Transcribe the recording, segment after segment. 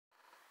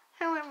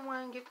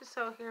everyone, Gifted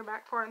Soul here,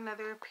 back for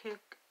another pick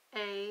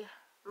a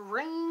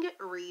ring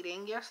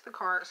reading. Yes, the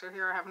cards are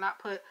here. I have not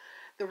put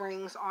the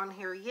rings on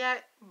here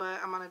yet, but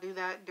I'm going to do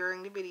that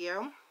during the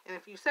video in a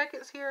few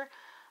seconds here.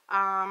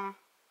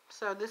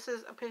 So this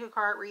is a pick a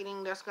card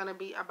reading that's going to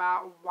be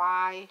about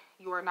why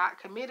you are not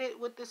committed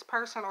with this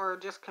person, or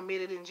just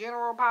committed in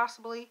general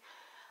possibly,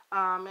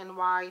 and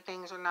why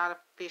things are not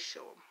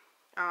official.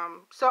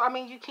 So I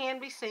mean, you can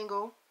be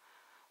single.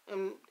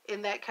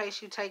 In that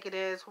case, you take it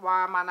as,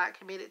 why am I not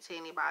committed to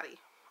anybody?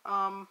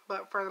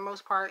 But for the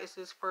most part, it's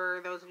just for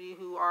those of you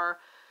who are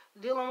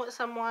dealing with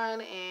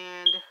someone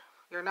and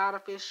you're not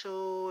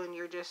official and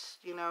you're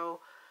just, you know,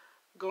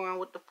 going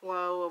with the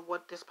flow of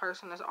what this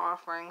person is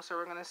offering. So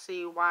we're going to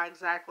see why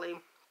exactly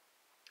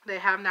they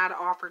have not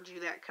offered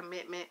you that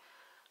commitment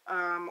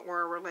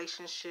or a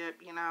relationship,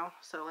 you know.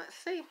 So let's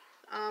see.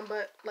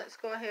 But let's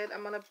go ahead.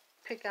 I'm going to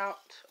pick out,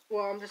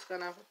 well, I'm just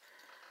going to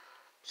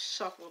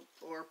shuffle,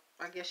 or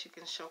I guess you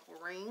can shuffle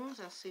rings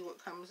and see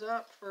what comes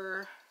up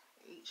for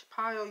each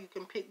pile. You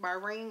can pick by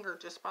ring or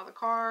just by the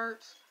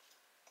cards.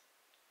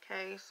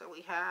 Okay, so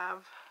we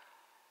have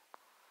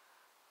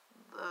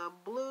the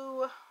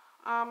blue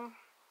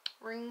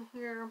ring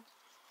here.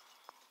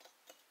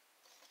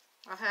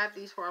 I've had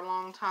these for a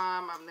long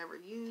time. I've never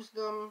used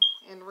them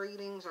in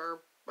readings,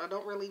 or I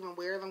don't really even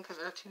wear them because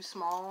they're too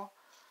small.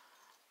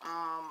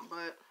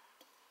 But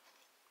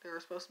they're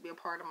supposed to be a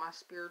part of my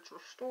spiritual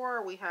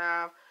store. We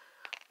have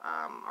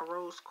a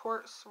rose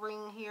quartz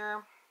ring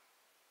here.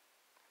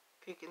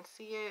 If you can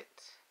see it,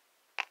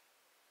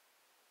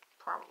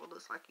 probably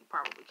looks like you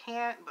probably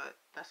can't, but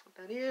that's what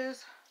that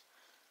is.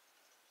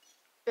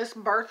 It's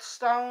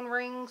birthstone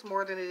rings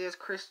more than it is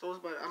crystals,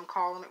 but I'm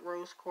calling it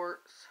rose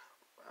quartz.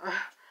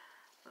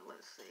 But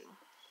let's see.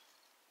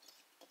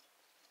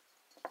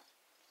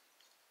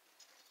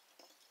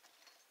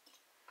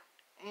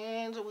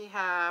 And we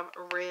have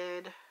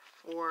red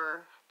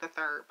for the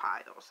third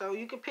pile. So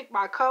you can pick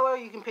by color,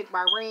 you can pick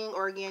by ring,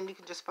 or again, you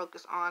can just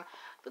focus on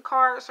the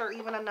cards or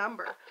even a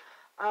number.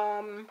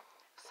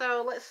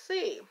 So let's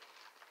see.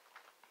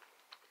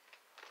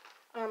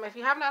 If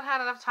you have not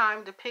had enough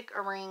time to pick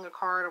a ring, a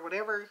card, or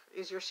whatever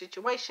is your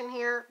situation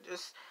here,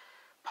 just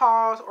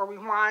pause or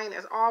rewind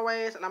as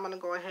always, and I'm going to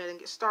go ahead and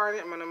get started.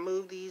 I'm going to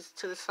move these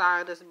to the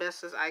side as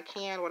best as I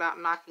can without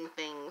knocking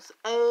things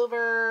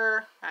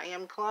over. I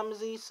am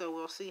clumsy, so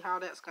we'll see how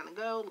that's going to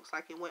go. Looks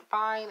like it went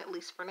fine, at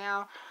least for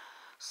now.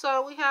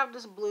 So we have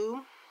this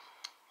blue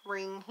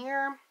ring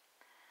here.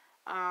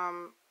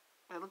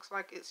 It looks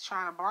like it's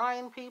trying to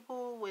blind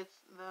people with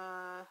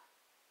the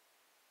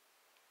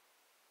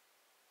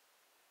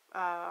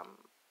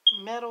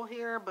metal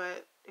here,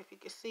 but if you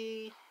can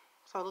see,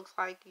 so it looks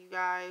like you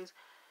guys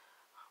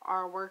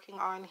are working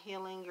on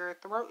healing your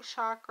throat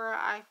chakra,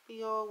 I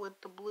feel, with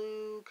the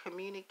blue,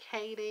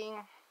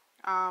 communicating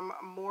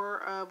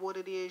more of what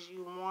it is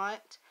you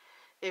want.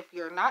 If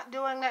you're not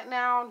doing that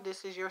now,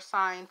 this is your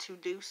sign to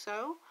do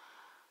so.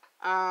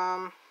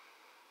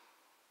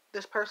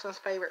 This person's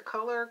favorite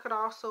color could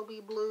also be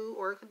blue,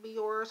 or it could be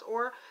yours,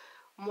 or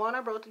one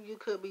or both of you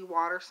could be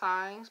water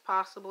signs,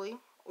 possibly.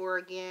 Or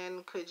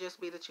again, could just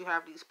be that you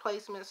have these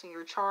placements in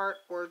your chart,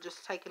 or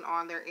just taking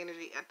on their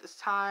energy at this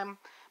time.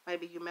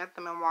 Maybe you met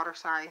them in water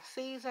sign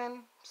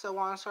season, so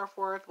on and so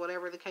forth.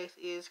 Whatever the case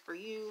is for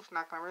you, it's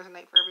not going to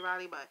resonate for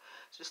everybody, but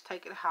just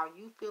take it how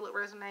you feel it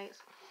resonates.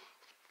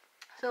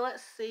 So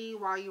let's see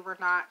why you were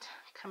not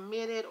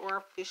committed or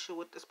official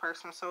with this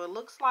person. So it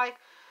looks like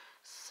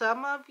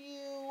some of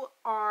you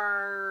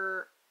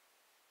are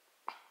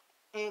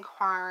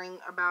inquiring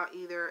about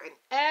either an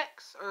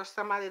ex or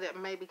somebody that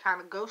maybe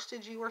kind of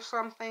ghosted you or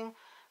something.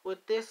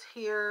 With this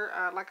here,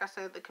 like I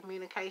said, the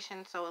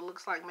communication, so it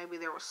looks like maybe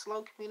there was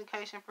slow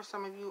communication for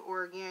some of you,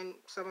 or again,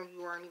 some of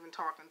you aren't even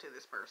talking to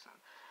this person.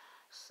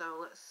 So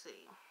let's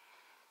see.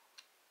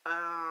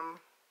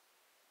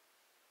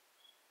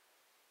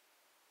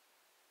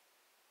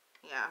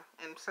 Yeah,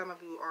 and some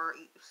of you are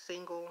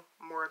single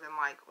more than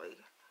likely,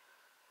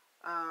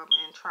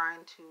 and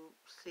trying to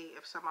see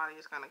if somebody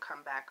is going to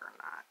come back or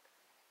not.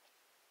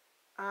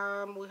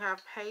 We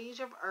have Page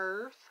of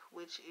Earth,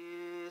 which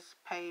is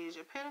Page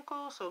of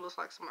Pentacles, so it looks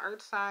like some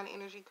Earth sign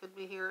energy could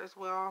be here as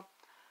well.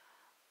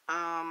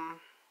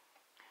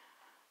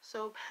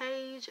 So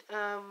Page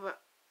of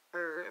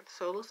Earth,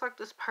 so it looks like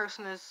this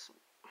person is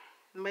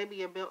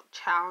maybe a bit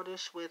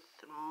childish with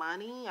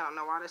money. I don't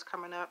know why that's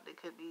coming up. They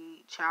could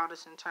be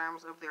childish in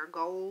terms of their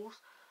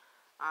goals.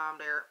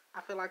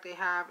 I feel like they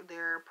have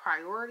their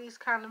priorities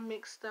kind of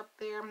mixed up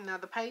there. Now,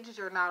 the pages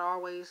are not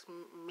always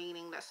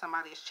meaning that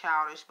somebody is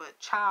childish, but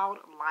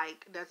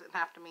childlike doesn't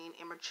have to mean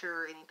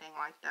immature or anything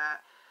like that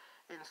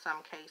in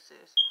some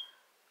cases.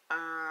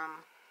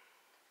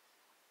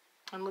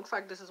 It looks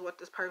like this is what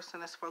this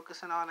person is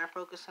focusing on. They're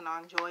focusing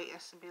on joy and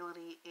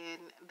stability in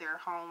their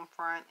home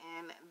front,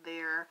 and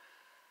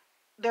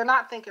they're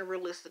not thinking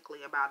realistically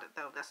about it,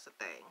 though. That's the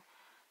thing.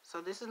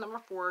 So this is number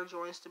 4,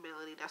 joy and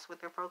stability. That's what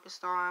they're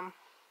focused on.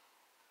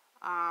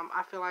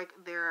 I feel like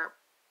they're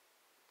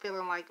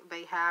feeling like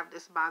they have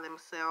this by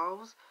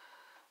themselves.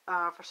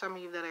 For some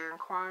of you that are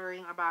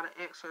inquiring about an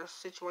ex or a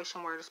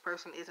situation where this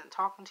person isn't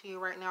talking to you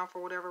right now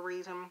for whatever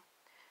reason,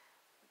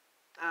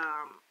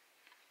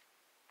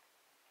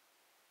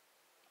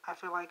 I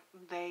feel like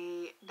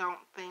they don't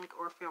think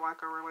or feel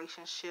like a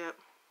relationship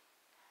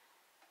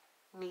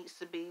needs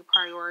to be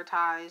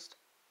prioritized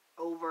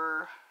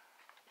over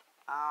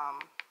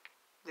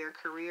their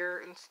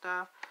career and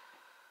stuff.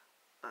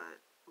 But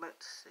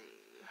let's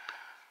see.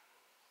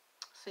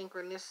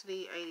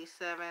 Synchronicity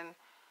 87.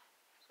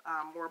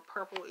 More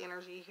purple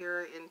energy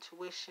here.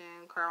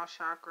 Intuition, crown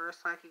chakra,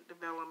 psychic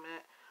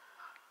development.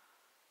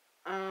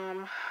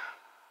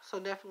 So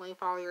definitely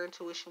follow your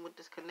intuition with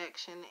this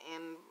connection.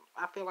 And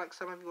I feel like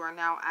some of you are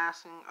now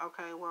asking,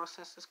 okay, well,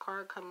 since this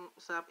card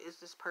comes up, is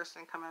this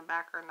person coming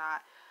back or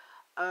not?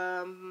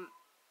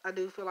 I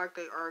do feel like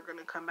they are going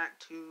to come back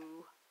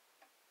to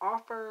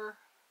offer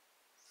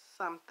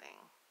something.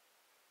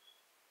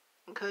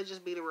 It could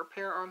just be to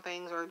repair on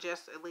things, or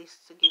just at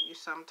least to give you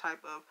some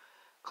type of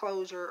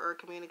closure or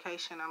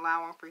communication,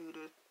 allowing for you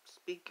to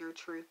speak your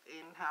truth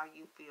in how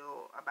you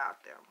feel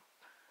about them.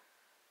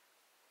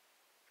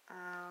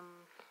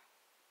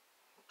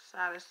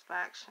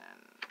 Satisfaction.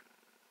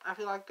 I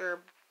feel like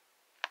they're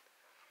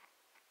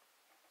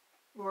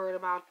worried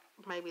about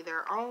maybe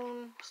their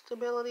own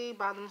stability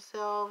by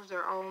themselves,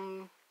 their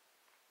own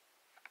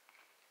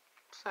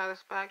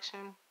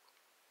satisfaction.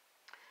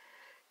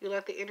 You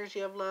let the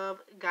energy of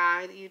love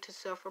guide you to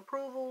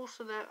self-approval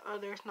so that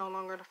others no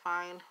longer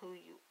define who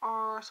you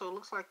are. So it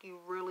looks like you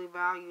really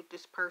valued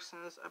this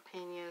person's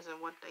opinions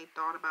and what they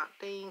thought about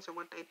things or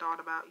what they thought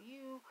about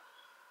you.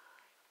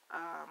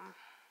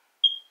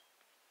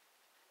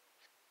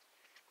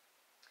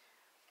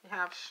 You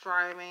have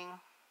striving.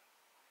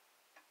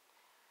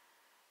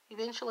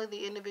 Eventually,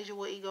 the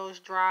individual ego's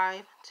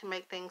drive to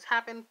make things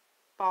happen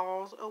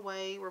falls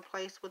away,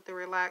 replaced with the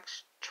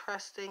relaxed,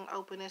 trusting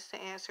openness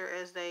to answers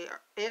as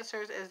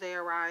they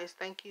arise.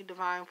 Thank you,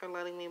 Divine, for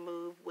letting me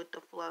move with the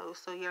flow.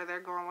 So yeah,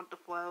 they're going with the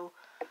flow.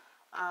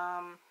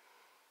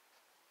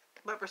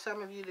 But for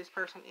some of you, this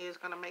person is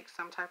going to make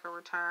some type of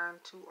return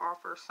to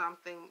offer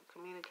something,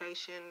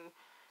 communication,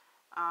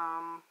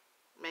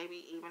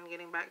 maybe even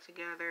getting back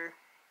together.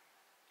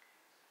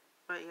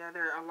 But yeah,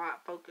 they're a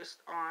lot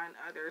focused on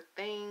other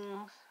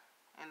things,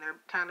 and they're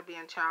kind of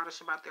being childish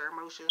about their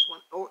emotions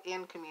or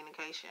in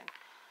communication.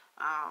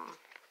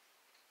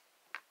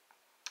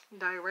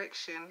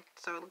 Direction.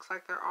 So it looks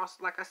like they're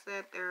also, like I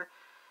said,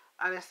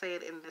 I didn't say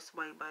it in this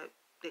way, but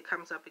it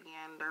comes up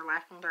again. They're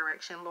lacking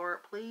direction.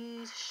 Lord,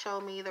 please show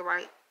me the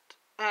right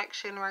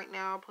action right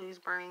now. Please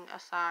bring a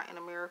sign and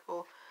a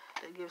miracle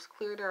that gives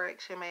clear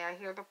direction. May I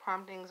hear the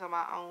promptings of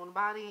my own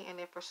body, and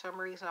if for some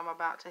reason I'm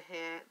about to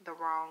head the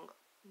wrong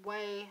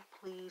way,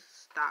 please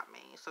stop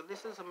me. So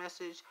this is a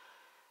message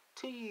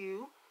to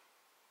you,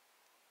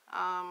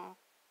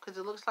 because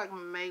it looks like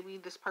maybe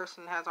this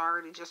person has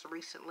already just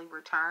recently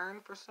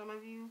returned for some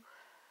of you,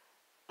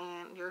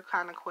 and you're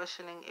kind of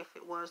questioning if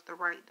it was the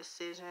right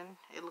decision.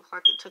 It looks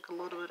like it took a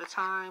little bit of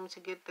time to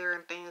get there,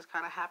 and things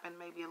kind of happened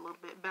maybe a little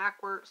bit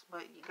backwards,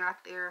 but you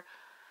got there.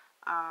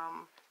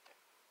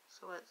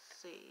 So let's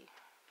see.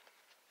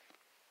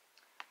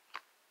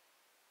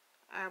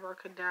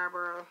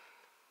 Abracadabra.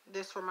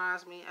 This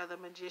reminds me of the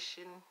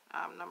Magician,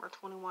 number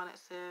 21. It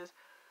says,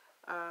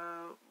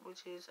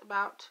 which is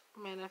about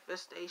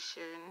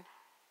manifestation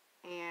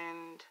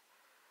and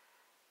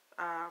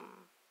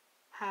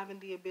having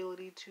the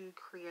ability to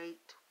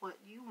create what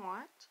you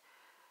want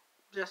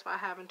just by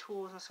having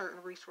tools and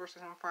certain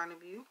resources in front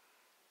of you.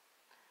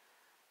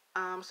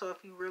 So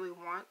if you really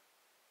want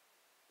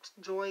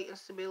joy and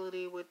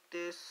stability with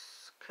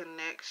this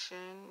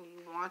connection,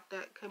 you want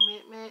that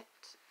commitment,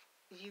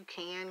 you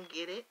can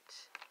get it.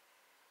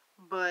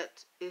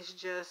 But it's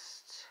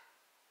just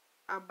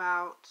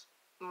about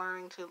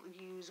learning to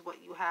use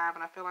what you have.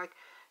 And I feel like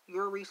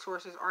your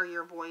resources are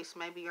your voice.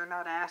 Maybe you're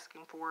not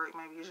asking for it.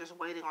 Maybe you're just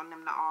waiting on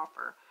them to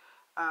offer.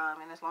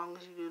 And as long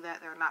as you do that,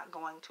 they're not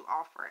going to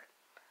offer it.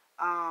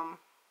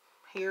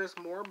 Here's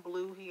more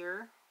blue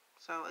here.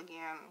 So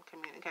again,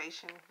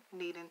 communication,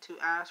 needing to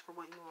ask for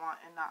what you want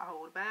and not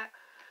hold back.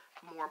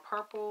 More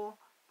purple,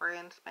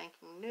 brand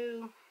spanking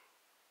new.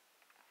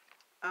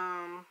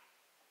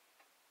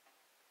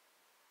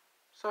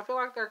 So I feel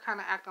like they're kind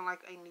of acting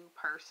like a new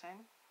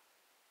person.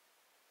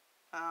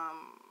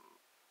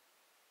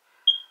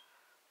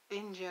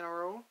 In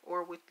general,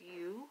 or with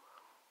you.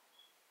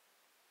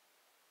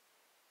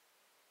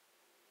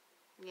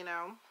 You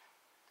know,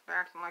 they're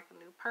acting like a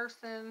new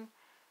person.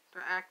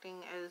 They're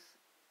acting as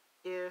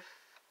if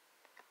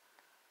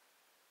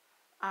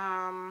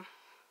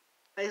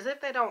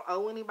they don't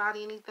owe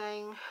anybody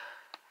anything.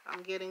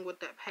 I'm getting with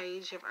that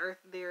page of earth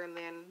there, and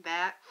then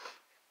that.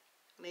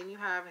 And then you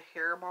have a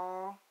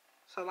hairball.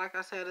 So like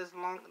I said,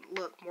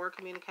 look, more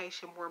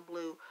communication, more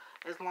blue.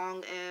 As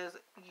long as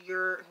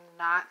you're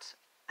not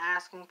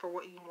asking for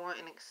what you want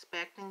and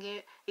expecting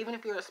it. Even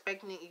if you're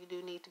expecting it, you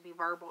do need to be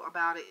verbal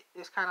about it.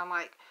 It's kind of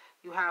like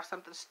you have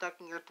something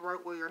stuck in your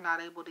throat where you're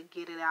not able to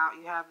get it out.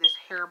 You have this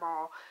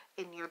hairball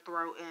in your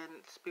throat,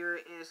 and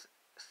Spirit is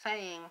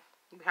saying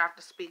You have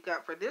to speak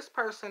up. For this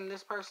person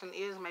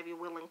is maybe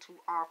willing to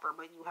offer,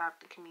 but you have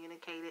to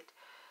communicate it.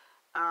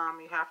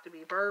 You have to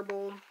be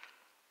verbal.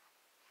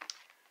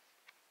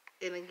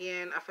 And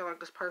again, I feel like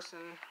this person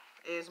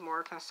is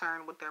more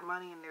concerned with their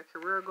money and their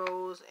career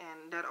goals,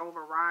 and that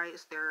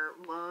overrides their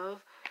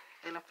love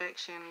and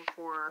affection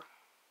for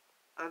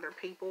other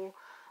people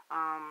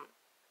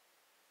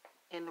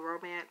in the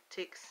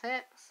romantic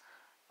sense.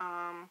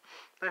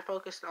 They're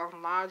focused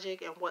on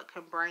logic and what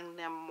can bring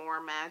them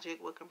more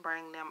magic, what can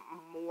bring them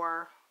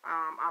more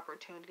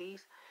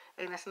opportunities.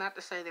 And it's not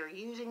to say they're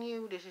using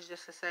you. This is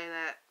just to say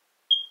that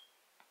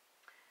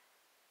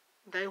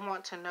they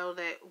want to know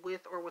that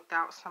with or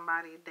without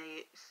somebody,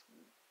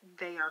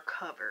 they are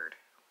covered,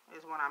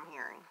 is what I'm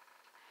hearing.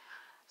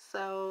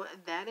 So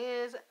that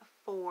is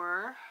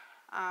for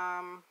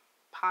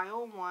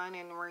pile 1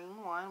 and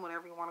ring 1,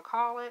 whatever you want to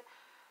call it.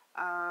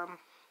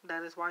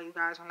 That is why you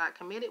guys are not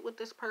committed with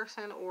this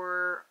person,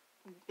 or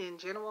in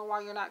general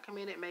why you're not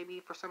committed. Maybe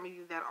for some of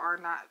you that are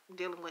not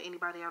dealing with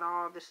anybody at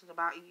all, this is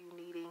about you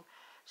needing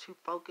to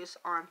focus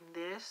on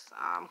this.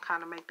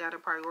 Kind of make that a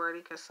priority,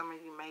 because some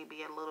of you may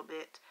be a little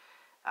bit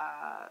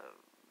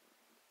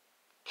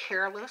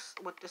careless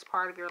with this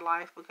part of your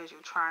life because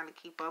you're trying to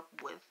keep up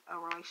with a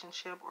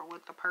relationship or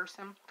with the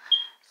person.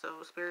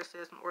 So Spirit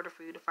says in order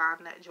for you to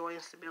find that joy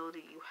and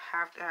stability, you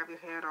have to have your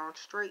head on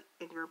straight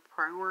and your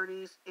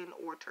priorities in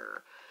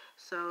order.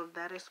 So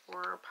that is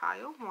for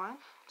pile 1.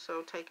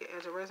 So take it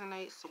as it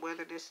resonates,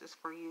 whether this is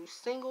for you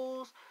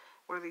singles,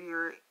 whether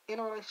you're in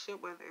a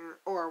relationship, well,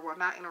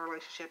 not in a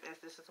relationship, as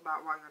this is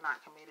about why you're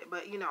not committed,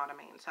 but you know what I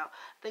mean. So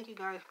thank you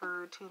guys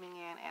for tuning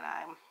in, and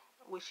I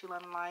wish you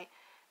love and light.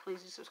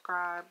 Please do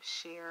subscribe,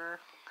 share,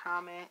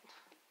 comment.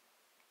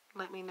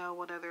 Let me know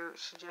what other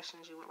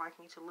suggestions you would like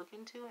me to look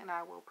into, and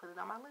I will put it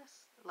on my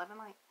list. Love and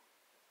light.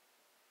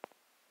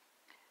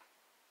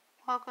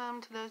 Welcome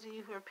to those of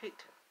you who have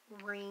picked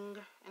ring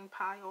in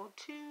pile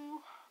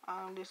 2.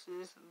 This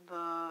is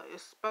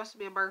it's supposed to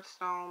be a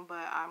birthstone,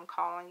 but I'm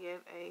calling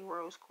it a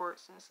rose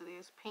quartz since it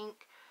is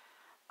pink.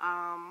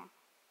 So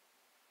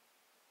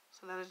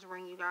that is the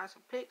ring you guys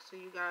have picked. So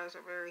you guys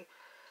are very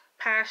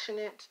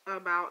passionate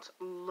about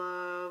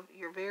love.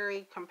 You're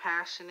very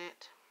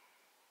compassionate.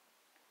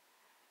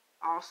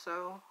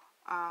 Also,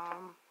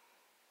 I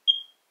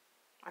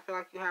feel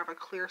like you have a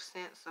clear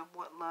sense of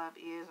what love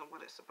is and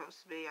what it's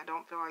supposed to be. I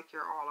don't feel like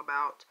you're all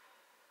about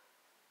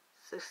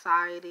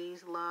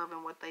society's love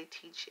and what they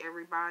teach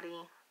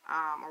everybody,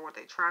 or what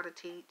they try to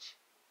teach.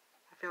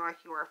 I feel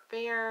like you are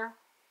fair,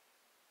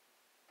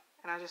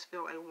 and I just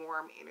feel a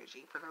warm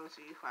energy for those of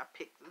you who have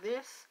picked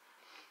this.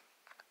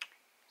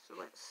 So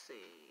let's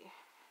see.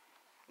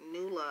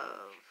 New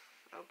love.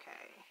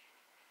 Okay.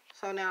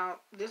 So now,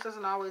 this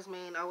doesn't always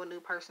mean, oh, a new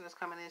person is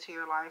coming into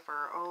your life,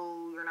 or,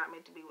 oh, you're not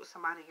meant to be with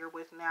somebody you're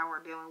with now or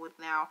dealing with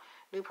now.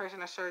 New person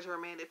that stirs your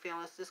romantic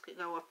feelings. This could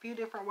go a few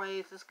different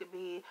ways. This could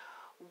be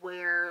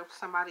where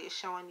somebody is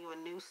showing you a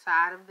new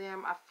side of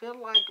them. I feel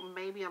like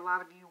maybe a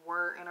lot of you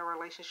were in a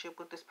relationship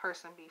with this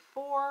person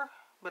before,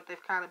 but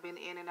they've kind of been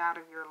in and out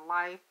of your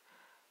life.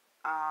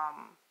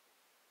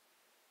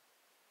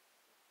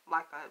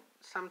 Like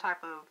some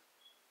type of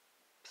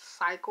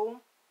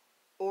cycle.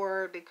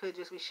 Or they could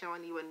just be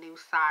showing you a new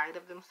side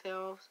of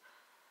themselves,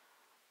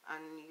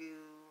 and you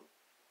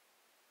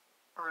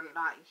are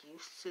not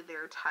used to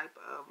their type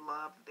of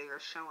love they're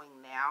showing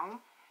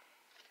now,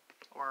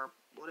 or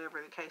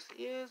whatever the case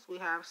is. We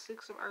have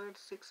 6 of Earth,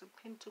 6 of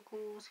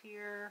Pentacles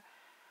here.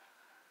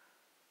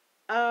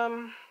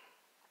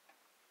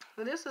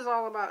 This is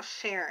all about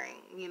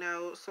sharing, you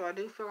know, so I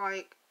do feel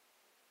like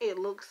it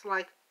looks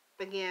like,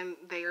 again,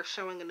 they are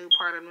showing a new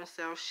part of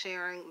themselves,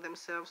 sharing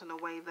themselves in a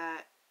way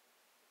that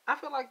I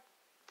feel like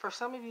for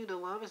some of you, the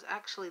love is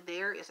actually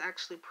there. It's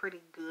actually pretty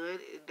good.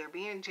 They're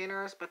being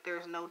generous, but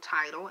there's no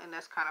title, and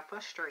that's kind of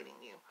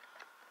frustrating you.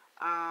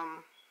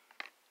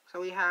 So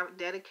we have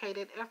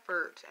dedicated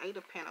effort, 8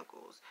 of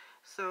Pentacles.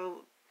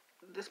 So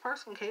this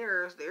person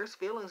cares. There's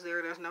feelings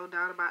there. There's no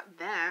doubt about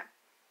that.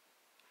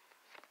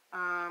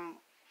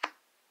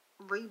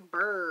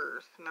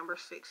 Rebirth, number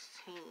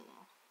 16.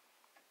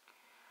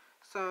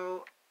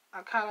 So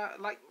I kind of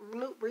like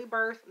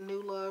rebirth,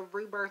 new love.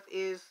 Rebirth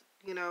is,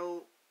 you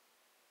know,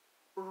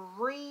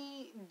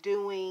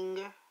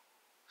 redoing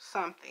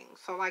something.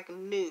 So like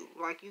new,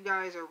 like you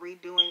guys are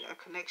redoing a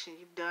connection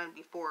you've done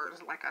before.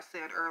 Like I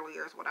said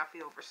earlier, is what I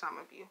feel for some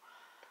of you.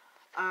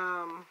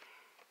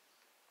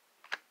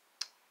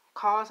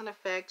 Cause and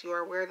effect. You are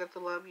aware that the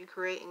love you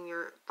create in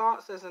your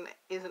thoughts is an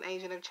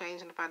agent of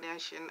change in the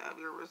foundation of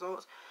your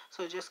results.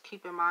 So just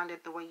keep in mind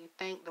that the way you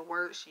think, the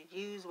words you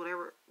use,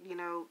 whatever, you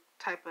know,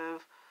 type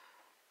of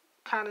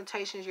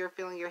connotations you're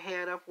filling your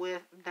head up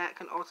with, that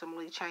can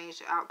ultimately change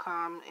the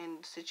outcome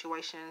in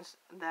situations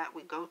that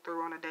we go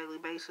through on a daily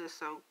basis.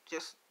 So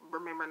just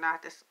remember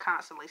not to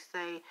constantly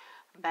say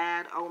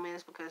bad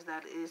omens, because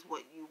that is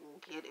what you will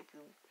get if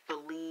you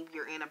believe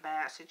you're in a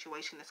bad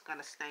situation that's going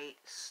to stay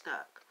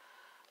stuck.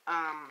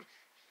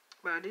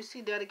 But I do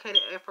see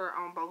dedicated effort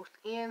on both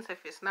ends.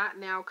 If it's not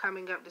now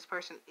coming up, this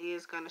person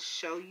is going to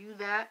show you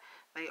that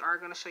They are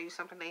going to show you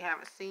something they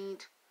haven't seen,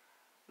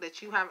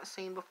 that you haven't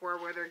seen before,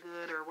 whether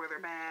good or whether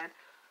bad.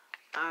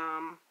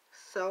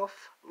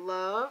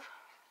 Self-love.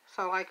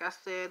 So like I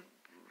said,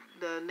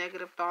 the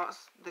negative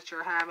thoughts that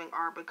you're having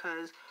are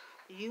because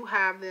you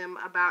have them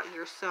about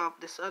yourself.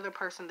 This other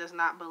person does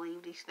not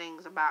believe these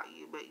things about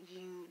you, but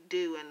you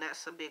do, and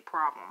that's a big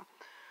problem.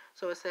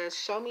 So it says,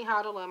 show me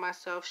how to love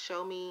myself.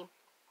 Show me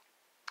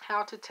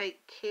how to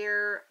take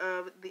care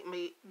of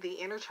the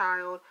inner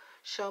child.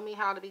 Show me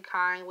how to be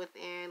kind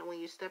within. When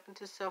you step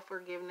into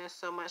self-forgiveness,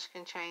 so much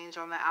can change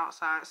on the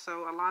outside.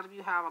 So a lot of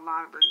you have a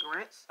lot of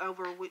regrets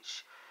over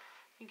which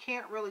you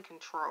can't really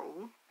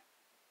control.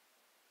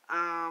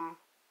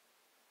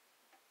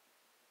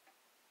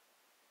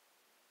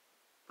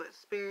 But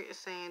Spirit is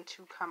saying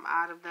to come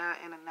out of that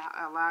and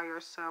allow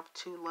yourself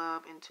to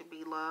love and to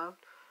be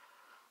loved.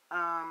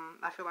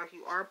 I feel like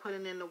you are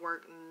putting in the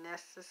work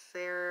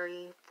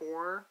necessary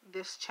for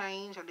this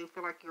change. I do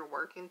feel like you're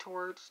working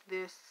towards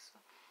this.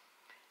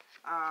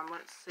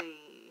 Let's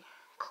see.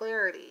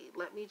 Clarity.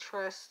 Let me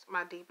trust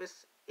my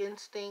deepest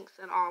instincts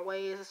in all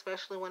ways,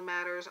 especially when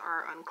matters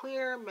are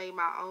unclear. May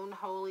my own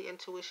holy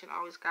intuition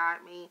always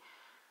guide me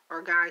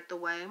or guide the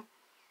way.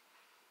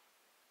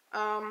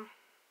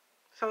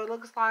 So it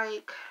looks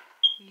like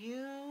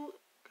you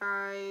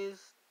guys,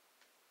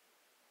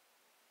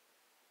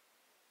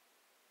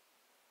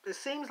 it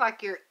seems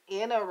like you're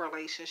in a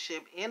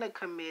relationship, in a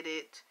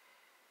committed,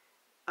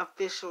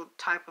 official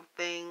type of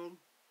thing,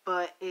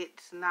 but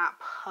it's not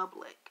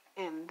public,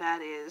 and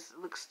that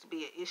looks to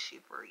be an issue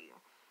for you.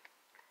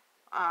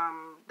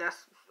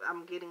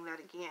 I'm getting that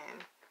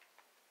again.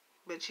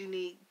 But you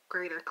need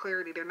greater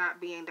clarity. They're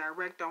not being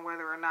direct on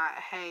whether or not,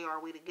 hey,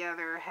 are we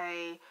together?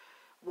 Hey,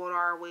 what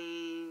are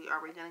we?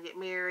 Are we going to get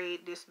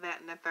married? This, that,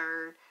 and the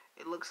third.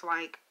 It looks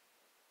like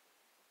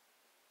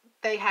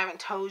they haven't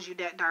told you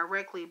that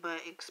directly,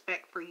 but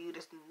expect for you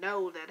to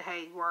know that,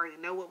 hey, you already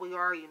know what we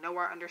are. You know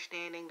our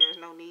understanding. There's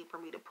no need for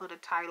me to put a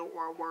title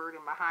or a word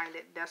in behind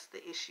it. That's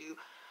the issue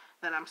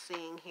that I'm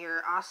seeing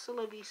here. Hasta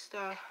la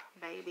vista,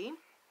 baby.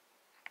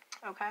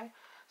 Okay.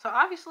 So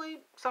obviously,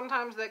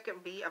 sometimes that can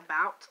be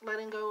about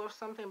letting go of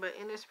something, but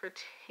in this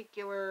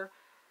particular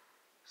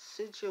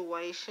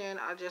situation,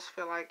 I just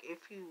feel like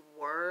if you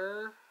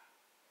were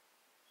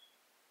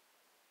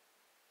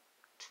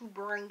to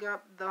bring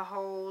up the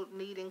whole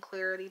needing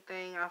clarity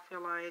thing, I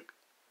feel like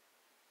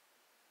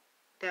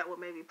that would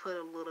maybe put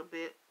a little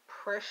bit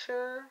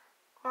pressure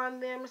on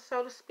them,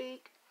 so to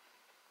speak.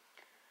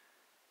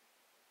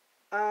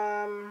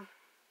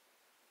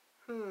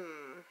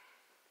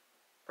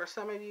 For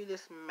some of you,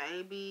 this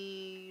may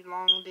be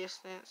long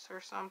distance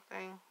or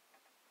something.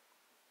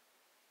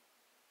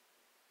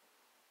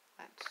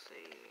 Let's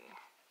see.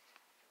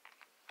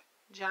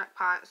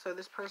 Jackpot. So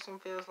this person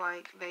feels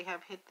like they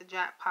have hit the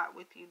jackpot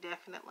with you,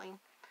 definitely.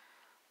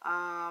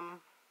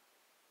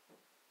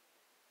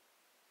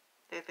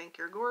 They think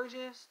you're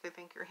gorgeous. They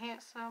think you're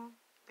handsome.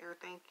 They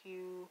think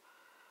you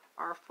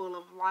are full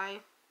of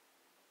life.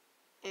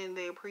 And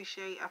they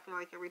appreciate, I feel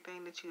like,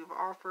 everything that you have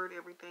offered,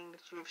 everything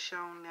that you have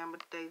shown them,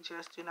 but they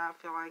just do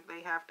not feel like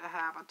they have to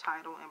have a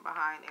title in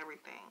behind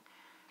everything.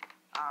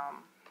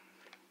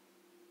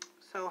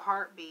 So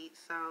heartbeat.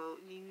 So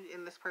you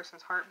and this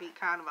person's heartbeat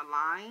kind of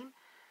align.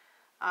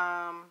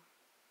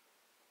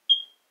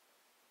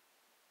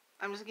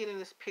 I'm just getting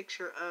this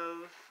picture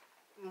of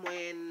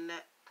when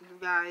you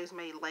guys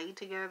may lay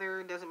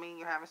together. It doesn't mean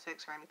you're having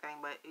sex or anything,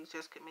 but it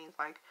just means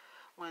like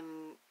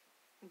when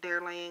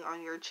they're laying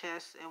on your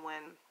chest and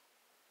when,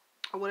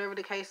 or whatever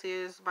the case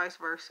is, vice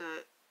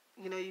versa,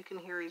 you know, you can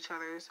hear each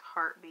other's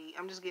heartbeat.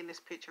 I'm just getting this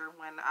picture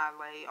when I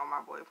lay on my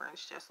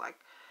boyfriend's chest, like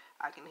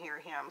I can hear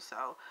him.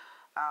 So,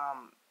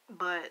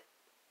 but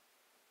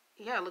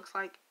yeah, it looks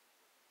like,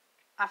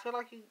 I feel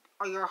like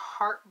your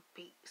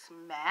heartbeats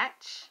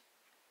match.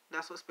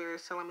 That's what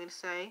Spirit is telling me to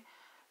say.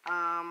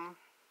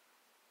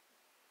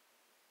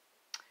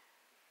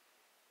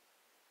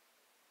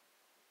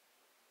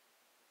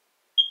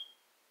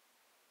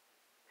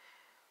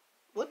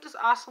 What does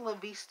Hasta la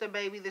Vista,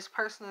 baby? This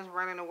person is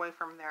running away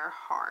from their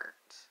heart.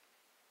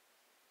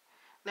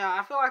 Now,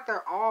 I feel like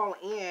they're all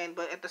in,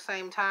 but at the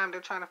same time,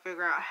 they're trying to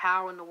figure out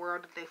how in the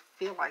world did they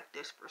feel like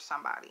this for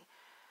somebody.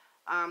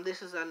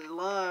 This is a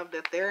love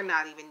that they're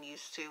not even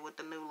used to with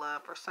the new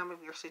love. For some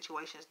of your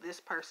situations, this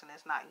person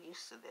is not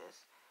used to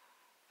this.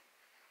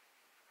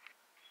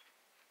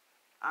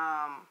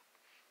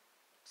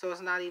 So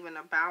it's not even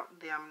about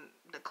them,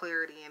 the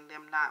clarity and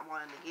them not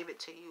wanting to give it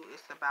to you.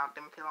 It's about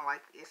them feeling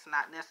like it's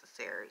not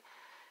necessary.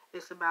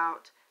 It's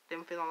about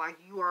them feeling like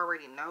you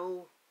already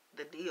know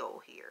the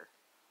deal here.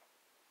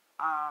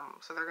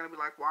 So they're going to be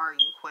like, why are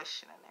you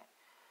questioning it?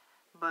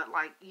 But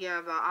like, yeah,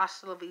 the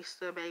Hasta la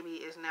Vista, baby,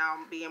 is now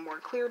being more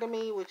clear to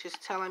me, which is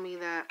telling me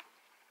that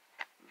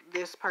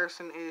this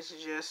person is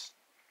just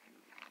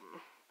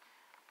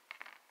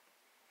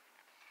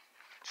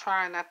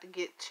trying not to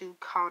get too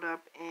caught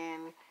up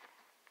in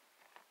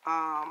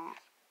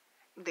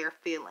their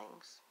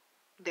feelings.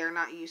 They're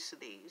not used to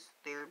these.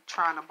 They're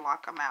trying to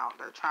block them out.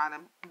 They're trying to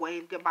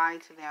wave goodbye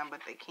to them, but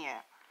they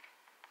can't.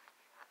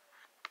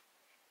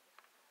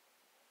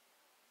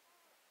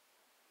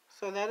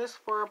 So that is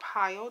for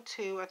pile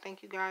 2. I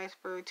thank you guys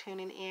for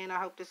tuning in.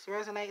 I hope this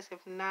resonates. If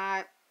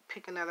not,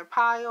 pick another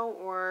pile,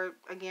 or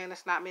again,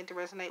 it's not meant to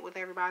resonate with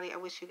everybody. I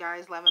wish you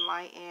guys love and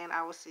light, and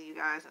I will see you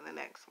guys in the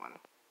next one.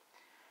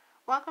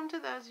 Welcome to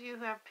those of you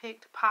who have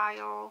picked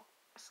pile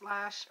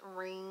 /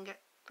 ring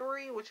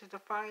 3, which is the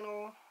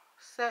final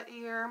set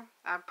here.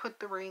 I put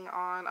the ring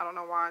on. I don't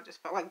know why, I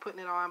just felt like putting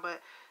it on,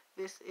 but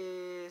this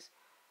is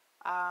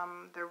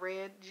the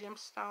red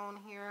gemstone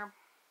here.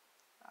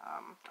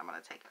 I'm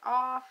going to take it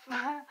off.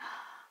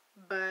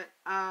 But,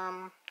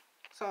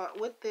 so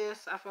with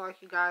this, I feel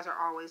like you guys are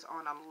always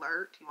on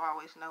alert. You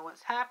always know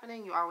what's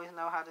happening. You always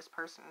know how this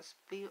person is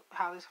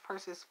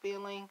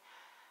feeling.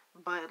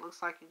 But it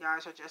looks like you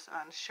guys are just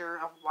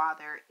unsure of why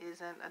there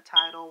isn't a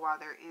title, why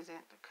there isn't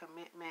a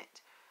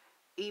commitment.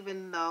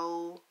 Even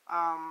though,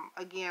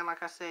 again,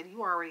 like I said,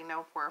 you already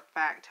know for a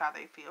fact how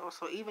they feel.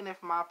 So even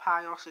if my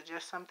pile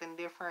suggests something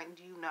different,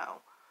 you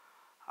know.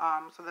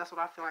 So that's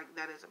what I feel like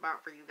that is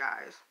about for you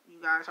guys.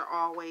 You guys are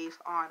always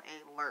on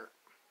alert.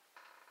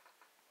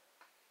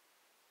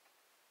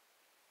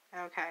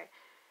 Okay.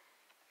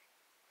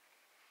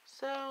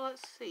 So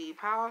let's see.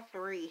 Pile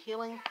 3,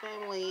 healing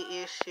family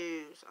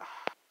issues.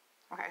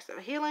 Okay, so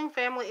healing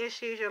family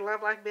issues, your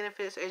love life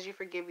benefits as you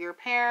forgive your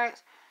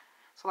parents.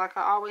 So like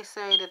I always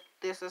say, that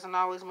this doesn't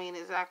always mean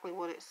exactly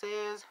what it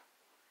says.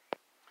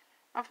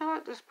 I feel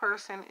like this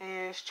person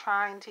is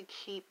trying to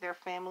keep their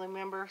family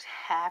members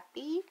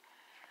happy.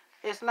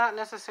 It's not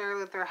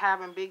necessarily that they're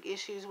having big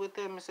issues with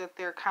them. It's that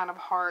they're kind of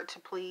hard to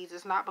please.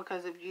 It's not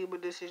because of you,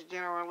 but this is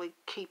generally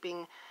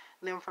keeping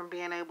them from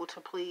being able to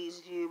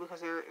please you,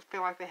 because they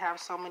feel like they have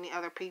so many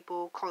other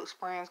people, close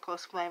friends,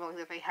 close family,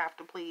 that they have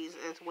to please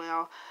as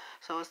well.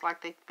 So it's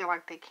like they feel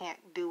like they can't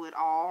do it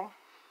all.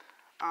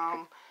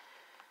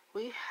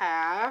 We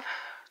have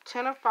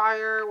 10 of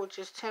Fire, which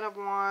is 10 of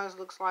Wands.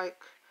 Looks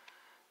like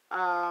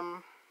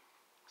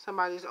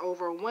somebody's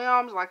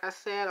overwhelmed. Like I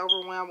said,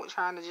 overwhelmed with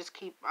trying to just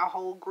keep a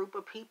whole group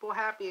of people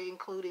happy,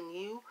 including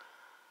you.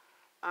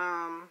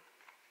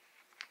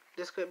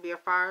 This could be a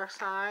fire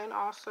sign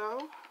also.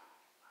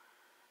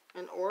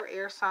 Or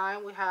air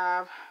sign. We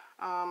have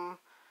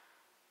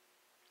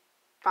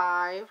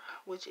 5,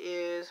 which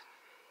is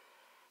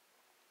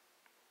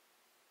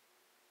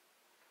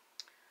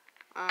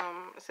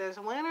it says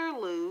win or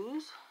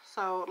lose.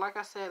 So like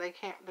I said, they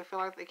feel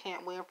like they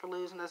can't win for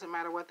losing. Doesn't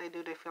matter what they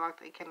do, they feel like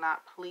they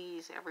cannot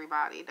please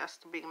everybody. That's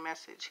the big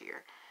message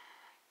here.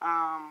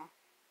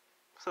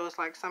 So it's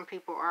like some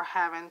people are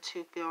having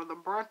to feel the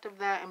brunt of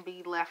that and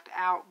be left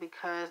out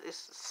because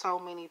it's so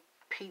many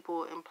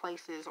people and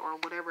places or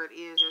whatever it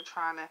is they're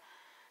trying to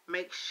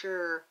make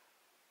sure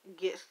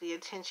gets the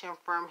attention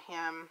from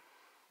him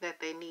that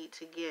they need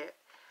to get.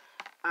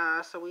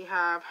 So we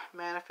have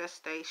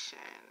manifestation,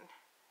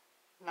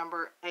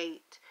 number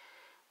 8,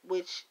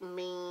 which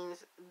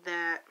means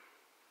that,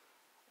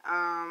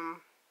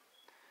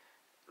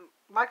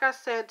 like I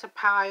said, to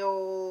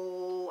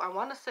pile, I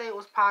want to say it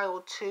was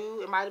pile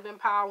 2. It might have been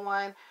pile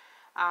 1.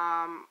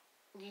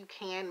 You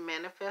can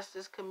manifest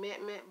this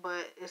commitment,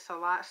 but it's a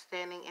lot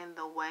standing in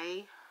the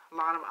way. A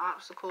lot of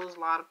obstacles,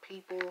 a lot of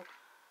people,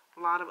 a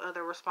lot of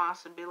other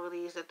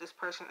responsibilities that this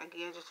person,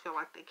 again, just feel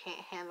like they can't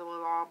handle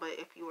it all. But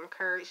if you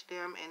encourage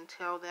them and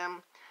tell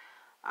them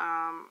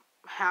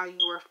how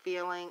you are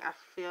feeling, I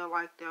feel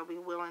like they'll be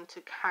willing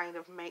to kind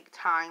of make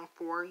time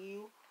for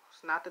you.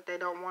 It's not that they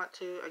don't want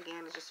to.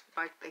 Again, it's just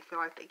like they feel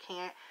like they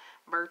can't.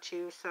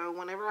 Virtue. So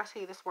whenever I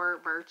see this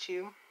word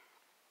virtue,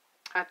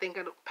 I think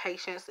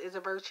patience is a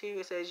virtue.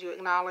 It says you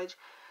acknowledge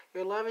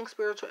your loving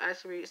spiritual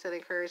attributes that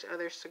encourage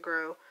others to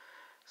grow.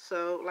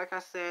 So, like I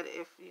said,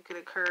 if you could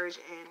encourage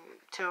and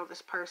tell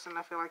this person,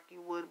 I feel like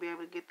you would be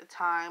able to get the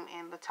time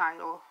and the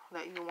title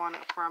that you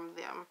wanted from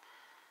them.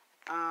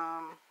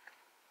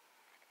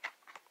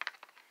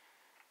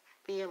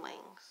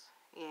 Feelings.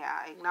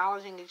 Yeah,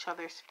 acknowledging each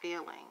other's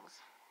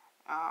feelings.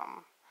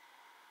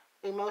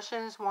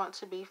 Emotions want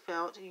to be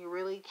felt. You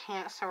really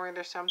can't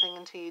surrender something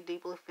until you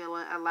deeply feel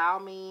it. Allow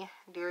me,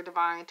 dear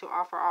divine, to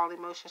offer all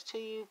emotions to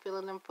you,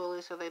 feeling them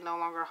fully so they no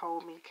longer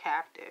hold me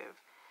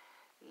captive.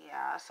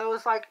 Yeah, so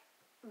it's like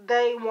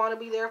they want to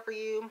be there for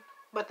you,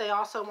 but they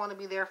also want to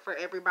be there for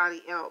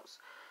everybody else.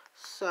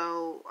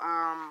 So,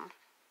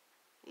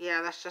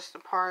 yeah, that's just a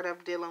part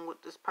of dealing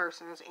with this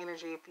person's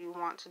energy. If you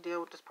want to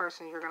deal with this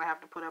person, you're going to have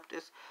to put up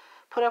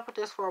with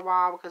this for a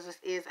while, because this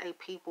is a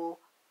people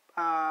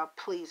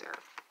pleaser.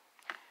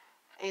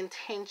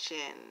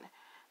 Intention.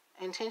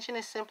 Intention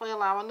is simply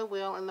allowing the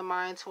will and the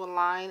mind to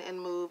align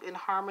and move in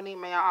harmony.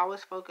 May I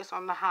always focus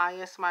on the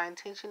highest. My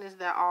intention is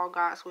that all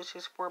God's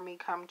wishes for me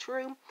come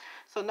true.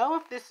 So know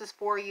if this is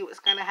for you,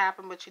 it's going to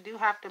happen, but you do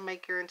have to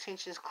make your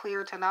intentions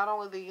clear to not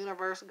only the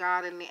universe,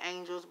 God, and the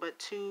angels, but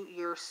to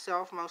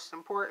yourself most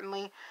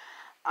importantly,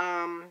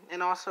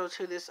 and also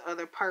to this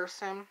other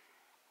person.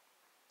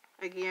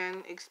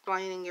 Again,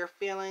 explaining your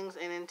feelings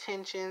and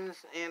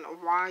intentions and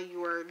why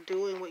you are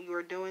doing what you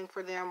are doing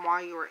for them,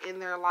 why you are in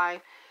their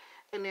life.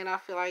 And then I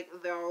feel like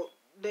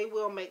they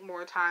will make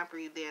more time for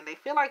you then. They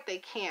feel like they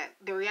can't.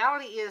 The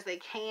reality is they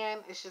can.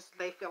 It's just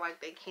they feel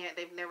like they can't.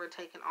 They've never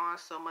taken on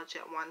so much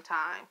at one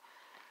time.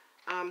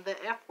 The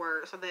F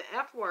word. So the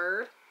F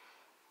word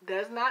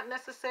does not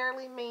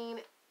necessarily mean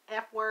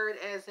F word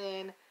as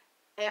in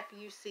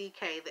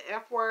F-U-C-K. The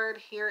F word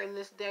here in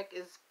this deck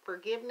is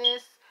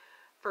forgiveness,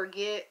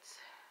 forget,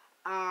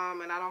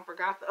 and I don't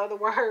forgot the other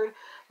word,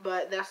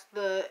 but that's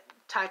the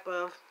type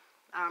of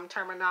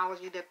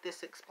terminology that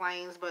this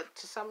explains. But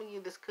to some of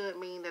you, this could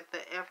mean that the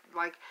F,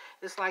 like,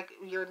 it's like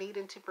you're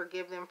needing to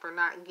forgive them for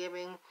not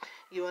giving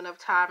you enough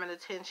time and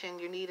attention.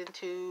 You're needing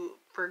to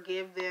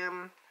forgive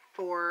them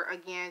for,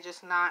 again,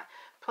 just not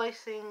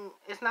placing,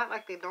 it's not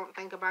like they don't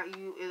think about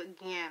you.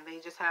 Again, they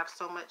just have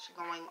so much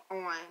going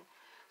on.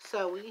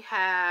 So we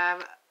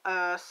have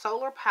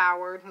solar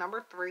powered,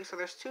 number 3. So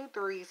there's 2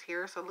 3s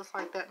here. So it looks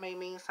like that may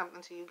mean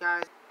something to you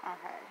guys.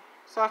 Okay.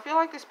 So I feel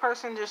like this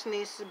person just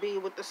needs to be,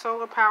 with the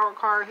solar power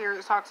card here,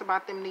 it talks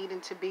about them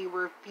needing to be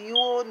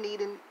refueled,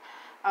 needing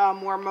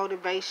more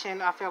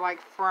motivation, I feel like,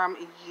 from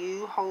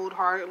you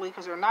wholeheartedly,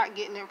 because they're not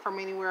getting it from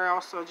anywhere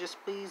else. So just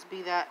please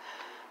be that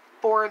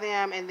for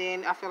them, and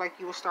then I feel like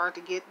you will start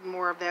to get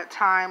more of that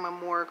time and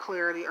more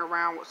clarity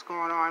around what's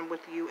going on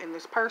with you and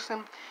this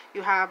person.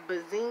 You have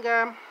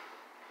Bazinga.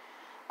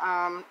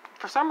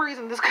 For some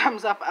reason this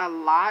comes up a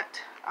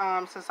lot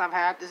since I've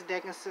had this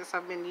deck and since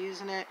I've been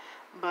using it,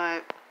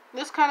 but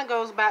this kind of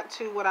goes back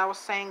to what I was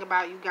saying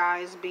about you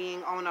guys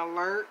being on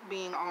alert,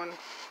 being on,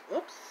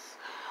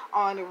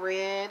 on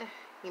red,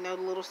 you know,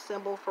 the little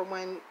symbol for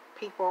when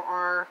people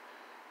are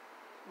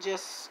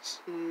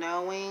just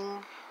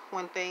knowing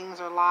when things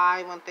are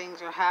live, when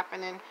things are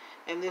happening.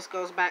 And this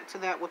goes back to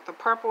that with the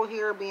purple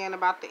here being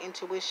about the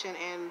intuition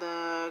and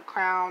the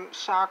crown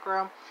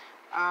chakra.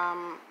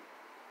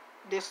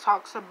 This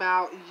talks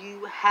about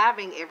you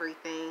having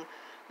everything.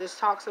 This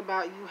talks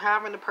about you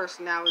having the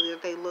personality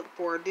that they look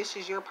for. This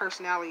is your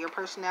personality. Your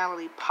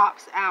personality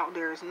pops out.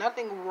 There's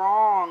nothing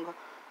wrong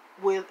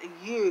with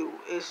you.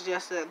 It's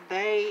just that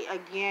they,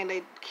 again,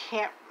 they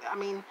can't, I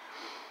mean,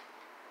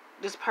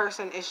 this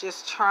person is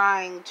just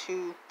trying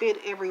to fit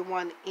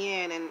everyone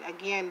in. And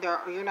again,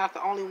 you're not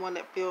the only one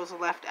that feels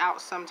left out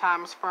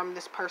sometimes from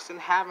this person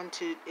having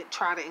to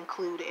try to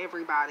include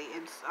everybody.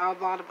 It's a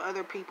lot of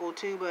other people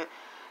too, but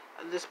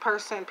this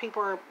person,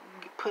 people are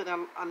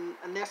putting an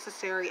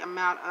unnecessary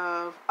amount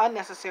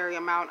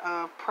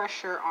of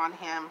pressure on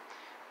him.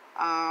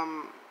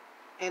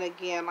 And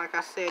again, like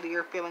I said,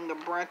 you're feeling the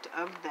brunt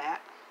of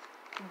that.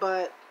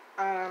 But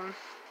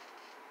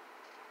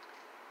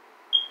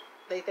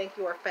they think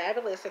you are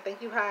fabulous. They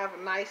think you have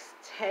nice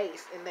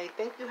taste. And they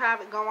think you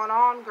have it going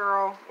on,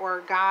 girl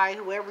or guy,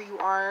 whoever you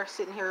are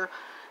sitting here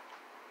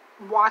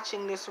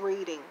watching this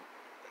reading.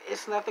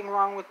 It's nothing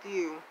wrong with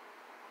you.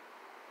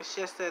 It's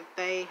just that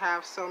they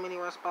have so many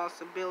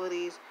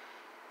responsibilities.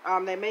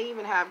 They may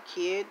even have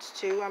kids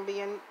too, I'm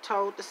being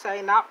told to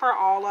say. Not for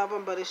all of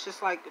them, but it's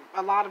just like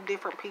a lot of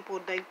different people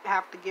they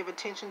have to give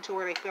attention to,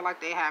 or they feel like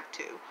they have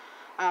to.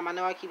 I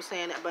know I keep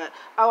saying it, but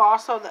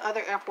also the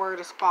other F word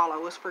is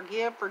follow. It's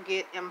forgive,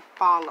 forget, and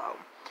follow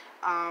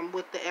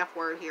with the F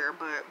word here.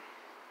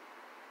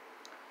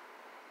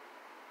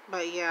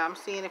 But yeah, I'm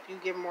seeing if you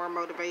give more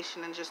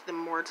motivation and just them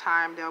more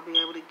time, they'll be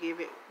able to give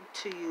it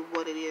to you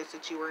what it is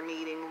that you are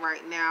needing.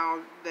 Right now,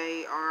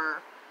 they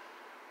are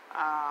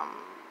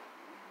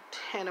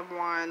 10 of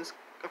Wands.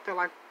 I feel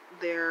like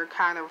they're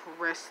kind of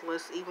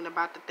restless even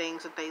about the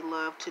things that they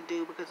love to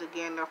do, because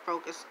again, they're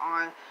focused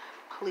on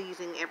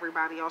pleasing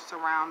everybody else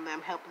around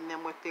them, helping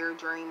them with their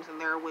dreams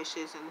and their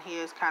wishes, and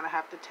his kind of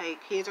have to take,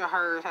 his or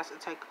hers has to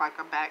take like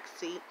a back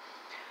seat.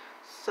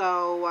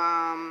 So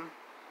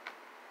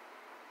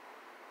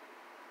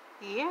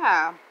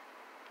yeah,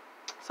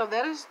 so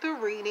that is the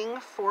reading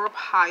for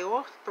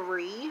pile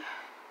 3.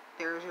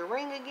 There's your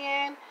ring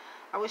again.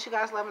 I wish you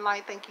guys love and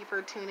light. Thank you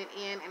for tuning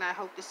in, and I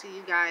hope to see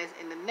you guys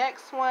in the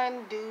next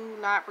one. Do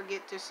not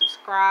forget to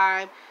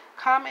subscribe.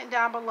 Comment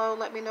down below.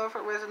 Let me know if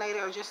it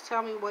resonated, or just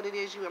tell me what it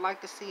is you would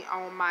like to see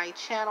on my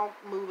channel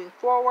moving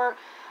forward.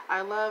 I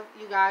love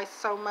you guys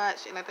so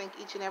much, and I thank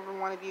each and every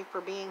one of you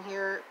for being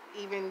here,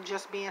 even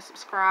just being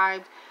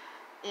subscribed.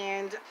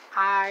 And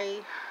I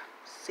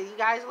see you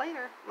guys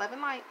later. Love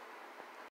and light.